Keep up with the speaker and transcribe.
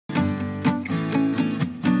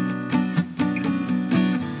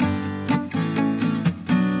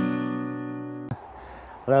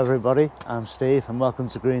Hello everybody, I'm Steve and welcome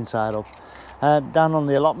to Greenside Up. Down on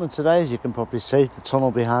the allotment today, as you can probably see, the tunnel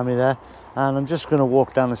behind me there, and I'm just going to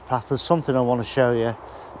walk down this path. There's something I want to show you.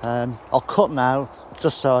 I'll cut now,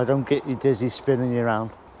 just so I don't get you dizzy spinning you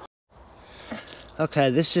around. Okay,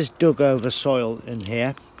 this is dug over soil in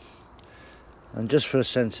here, and just for a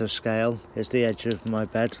sense of scale, here's the edge of my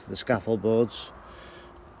bed, the scaffold boards,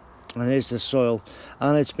 and here's the soil,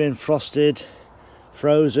 and it's been frosted,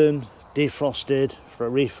 frozen, defrosted,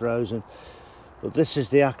 refrozen, but this is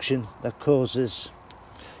the action that causes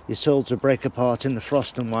your soil to break apart in the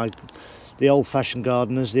frost, and why the old-fashioned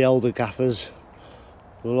gardeners, the older gaffers,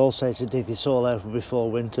 will all say to dig your soil over before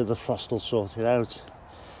winter. The frost will sort it out.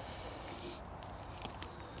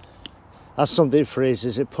 As something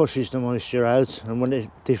freezes, it pushes the moisture out, and when it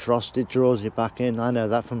defrosts, it draws it back in. I know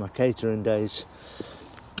that from my catering days.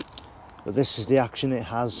 But this is the action it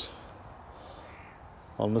has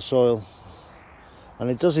on the soil. And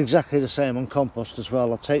it does exactly the same on compost as well.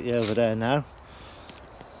 I'll take you over there now.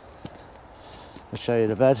 I'll show you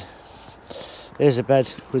the bed. Here's a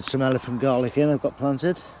bed with some elephant garlic in I've got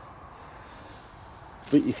planted.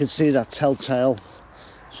 But you can see that telltale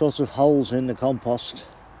sort of holes in the compost.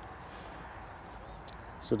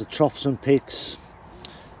 So the troughs and peaks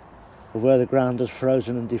of where the ground is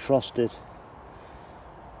frozen and defrosted.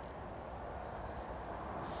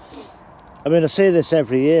 I mean, I see this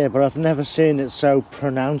every year, but I've never seen it so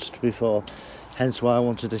pronounced before, hence why I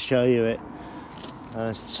wanted to show you it.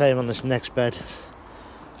 It's the same on this next bed.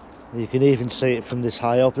 You can even see it from this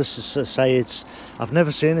high up. This is to say I've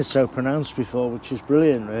never seen it so pronounced before, which is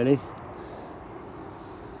brilliant really.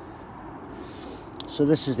 So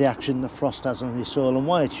this is the action that frost has on your soil, and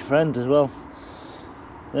why it's your friend as well.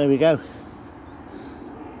 There we go.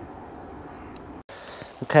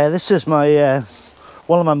 Okay, this is my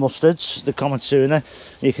one of my mustards, the Kommatsuna.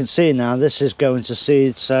 You can see now this is going to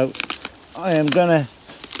seed, so I am going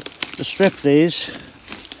to strip these,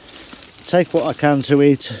 take what I can to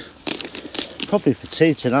eat, probably for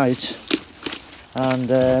tea tonight, and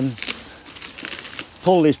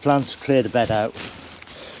pull these plants, clear the bed out.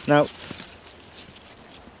 Now,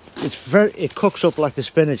 it cooks up like a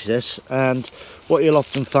spinach, this, and what you'll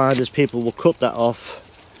often find is people will cut that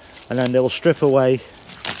off and then they'll strip away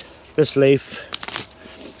this leaf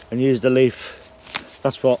and use the leaf.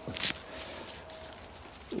 That's what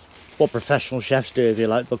professional chefs do, if you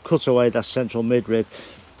like. They'll cut away that central midrib.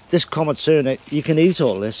 This Kommatsuna, you can eat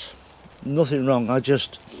all this, nothing wrong. I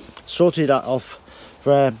just sorted that off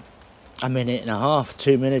for a minute and a half,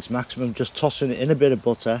 2 minutes maximum, just tossing it in a bit of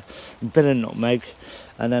butter, a bit of nutmeg,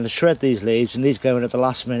 and then I shred these leaves, and these go in at the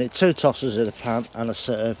last minute. 2 tosses in a pan and a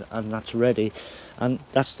serve, and that's ready, and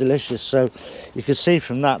that's delicious. So you can see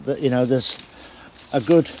from that you know, there's a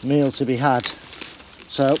good meal to be had.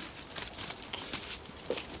 So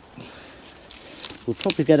we'll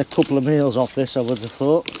probably get a couple of meals off this, I would have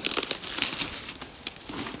thought.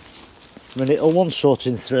 I mean, it'll want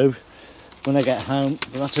sorting through when I get home,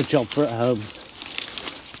 but that's a job for at home.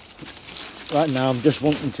 Right now I'm just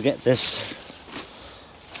wanting to get this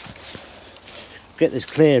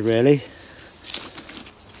cleared really.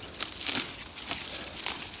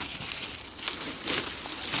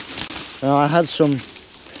 Now, I had some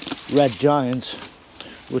red giant,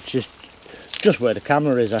 which is just where the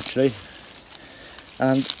camera is actually,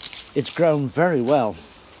 and it's grown very well,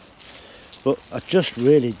 but I just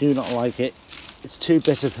really do not like it. It's too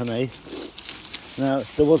bitter for me. Now,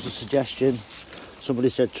 there was a suggestion, somebody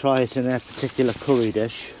said try it in a particular curry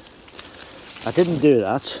dish. I didn't do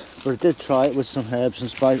that, but I did try it with some herbs and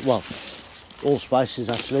spice, well, all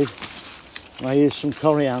spices actually. I used some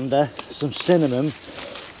coriander, some cinnamon.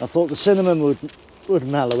 I thought the cinnamon would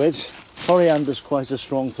mellow it. Coriander's quite a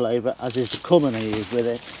strong flavour, as is the cumin I use with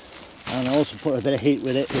it. And I also put a bit of heat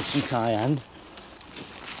with it with some cayenne.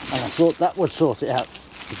 And I thought that would sort it out.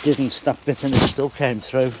 It didn't, that bitterness still came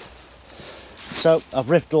through. So I've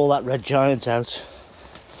ripped all that red giant out.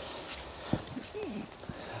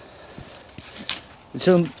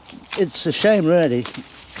 So it's a shame really,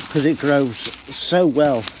 because it grows so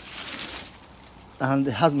well. And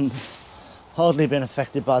it hadn't hardly been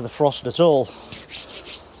affected by the frost at all.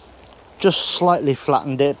 Just slightly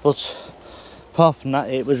flattened it, but apart from that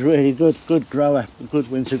it was really good grower, a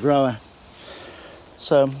good winter grower.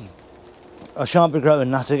 So I shan't be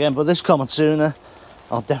growing that again, but this Kommatsuna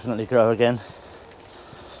I'll definitely grow again.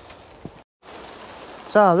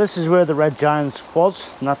 So this is where the red giant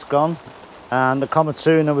was, and that's gone, and the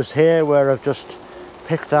Kommatsuna was here where I've just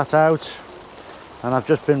picked that out, and I've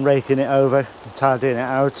just been raking it over, tidying it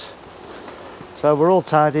out. So we're all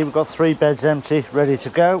tidy. We've got 3 beds empty, ready to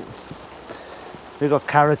go. We've got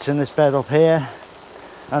carrots in this bed up here,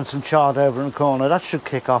 and some chard over in the corner. That should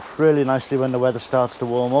kick off really nicely when the weather starts to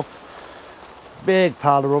warm up. Big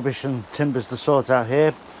pile of rubbish and timbers to sort out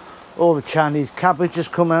here. All the Chinese cabbage has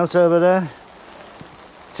come out over there.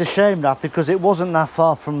 It's a shame that, because it wasn't that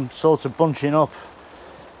far from sort of bunching up.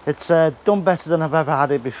 It's done better than I've ever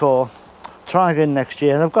had it before. Try again next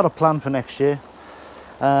year, and I've got a plan for next year.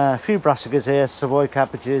 A few brassicas here, Savoy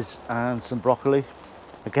cabbages and some broccoli.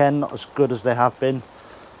 Again, not as good as they have been.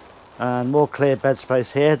 And more clear bed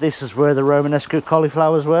space here. This is where the romanesco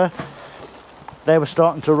cauliflowers were. They were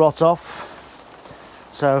starting to rot off,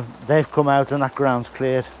 so they've come out and that ground's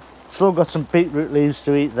cleared. Still got some beetroot leaves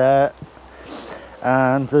to eat there,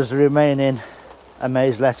 and there's the remaining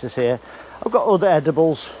amaze lettuce here. I've got other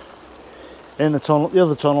edibles in the tunnel, the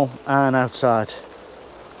other tunnel, and outside.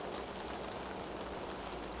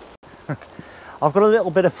 I've got a little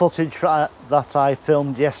bit of footage that I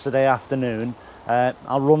filmed yesterday afternoon.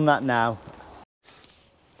 I'll run that now.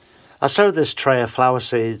 I sowed this tray of flower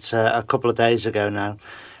seeds a couple of days ago now,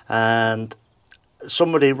 and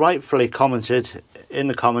somebody rightfully commented in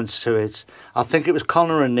the comments to it. I think it was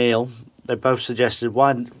Connor and Neil. They both suggested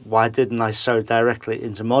why didn't I sow directly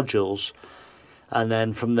into modules and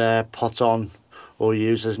then from there pot on or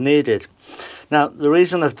use as needed. Now the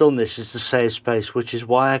reason I've done this is to save space, which is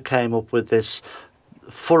why I came up with this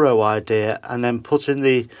furrow idea and then putting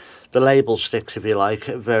the label sticks, if you like,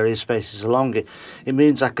 at various spaces along it. It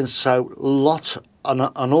means I can sow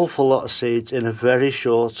an awful lot of seeds in a very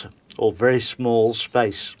short or very small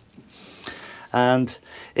space. And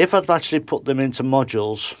if I'd actually put them into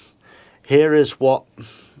modules, here is what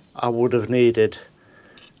I would have needed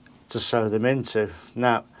to sow them into.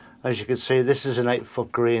 Now, as you can see, this is an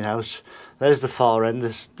 8-foot greenhouse. There's the far end.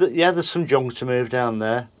 There's some junk to move down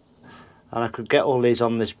there, and I could get all these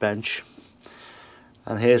on this bench.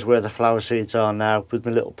 And here's where the flower seeds are now with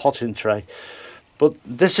my little potting tray. But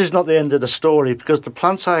this is not the end of the story, because the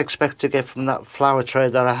plants I expect to get from that flower tray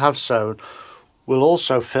that I have sown will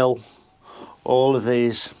also fill all of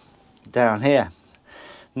these down here.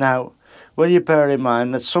 Now, when you bear in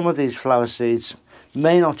mind that some of these flower seeds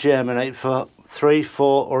may not germinate for 3,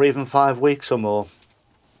 4 or even 5 weeks or more,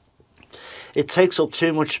 it takes up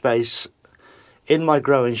too much space in my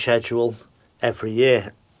growing schedule every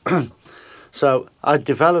year. So I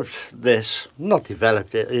developed this, not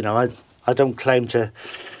developed it, you know, I don't claim to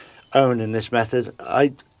own in this method.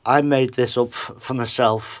 I made this up for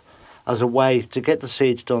myself as a way to get the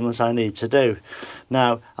seeds done as I need to do.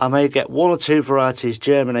 Now, I may get 1 or 2 varieties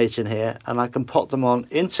germinating here, and I can pot them on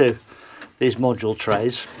into these module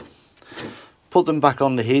trays, put them back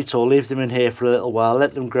on the heat or leave them in here for a little while,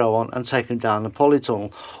 let them grow on and take them down the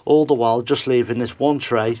polytunnel, all the while just leaving this one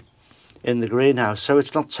tray in the greenhouse so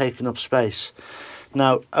it's not taking up space.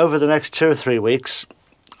 Now, over the next 2 or 3 weeks,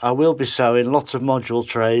 I will be sowing lots of module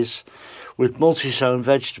trays with multi-sown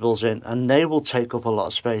vegetables in, and they will take up a lot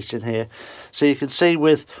of space in here. So you can see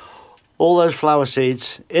with all those flower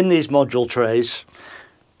seeds in these module trays,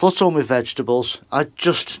 plus all my vegetables, I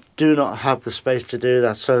just do not have the space to do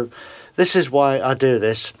that. So this is why I do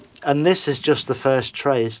this, and this is just the first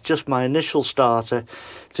tray. It's just my initial starter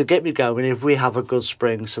to get me going if we have a good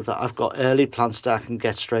spring, so that I've got early plants that I can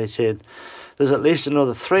get straight in. There's at least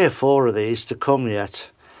another 3 or 4 of these to come yet,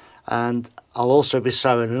 and I'll also be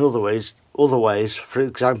sowing in other ways. For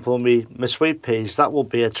example, my sweet peas, that will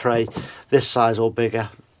be a tray this size or bigger,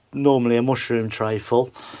 normally a mushroom tray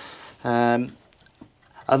full. And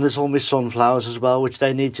there's all my sunflowers as well, which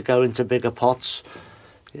they need to go into bigger pots.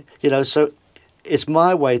 You know, so it's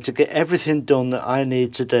my way to get everything done that I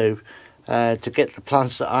need to do to get the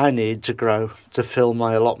plants that I need to grow to fill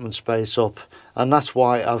my allotment space up. And that's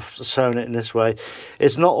why I've sown it in this way.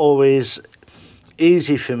 It's not always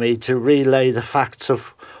easy for me to relay the facts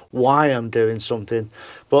of why I'm doing something,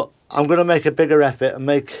 but I'm going to make a bigger effort and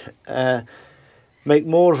make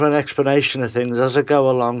more of an explanation of things as I go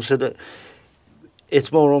along, so that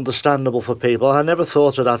it's more understandable for people. I never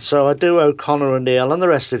thought of that, so I do owe Connor and Neil and the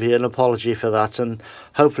rest of you an apology for that, and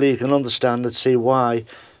hopefully you can understand and see why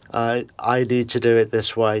I need to do it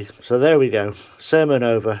this way. So there we go, sermon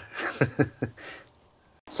over.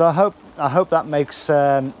 So I hope that makes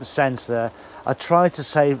sense there. I try to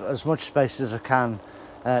save as much space as I can.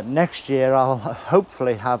 Next year I'll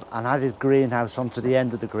hopefully have an added greenhouse onto the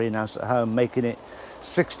end of the greenhouse at home, making it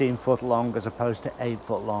 16 foot long as opposed to 8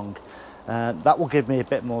 foot long. That will give me a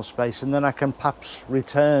bit more space, and then I can perhaps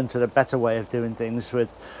return to the better way of doing things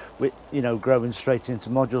with you know, growing straight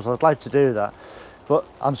into modules. I'd like to do that, but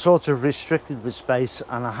I'm sort of restricted with space,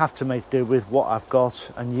 and I have to make do with what I've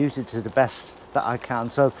got and use it to the best that I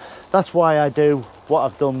can. So that's why I do what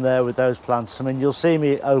I've done there with those plants. I mean, you'll see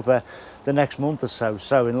me over the next month or so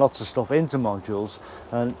sowing lots of stuff into modules,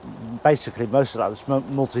 and basically most of that was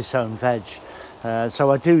multi-sown veg.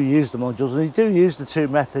 So I do use the modules, and I do use the two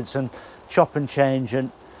methods and chop and change,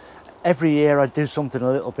 and every year I do something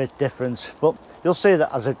a little bit different, but you'll see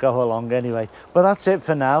that as I go along anyway. But that's it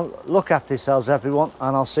for now. Look after yourselves, everyone,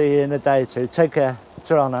 and I'll see you in a day or two. Take care.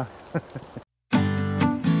 Ta-ra now.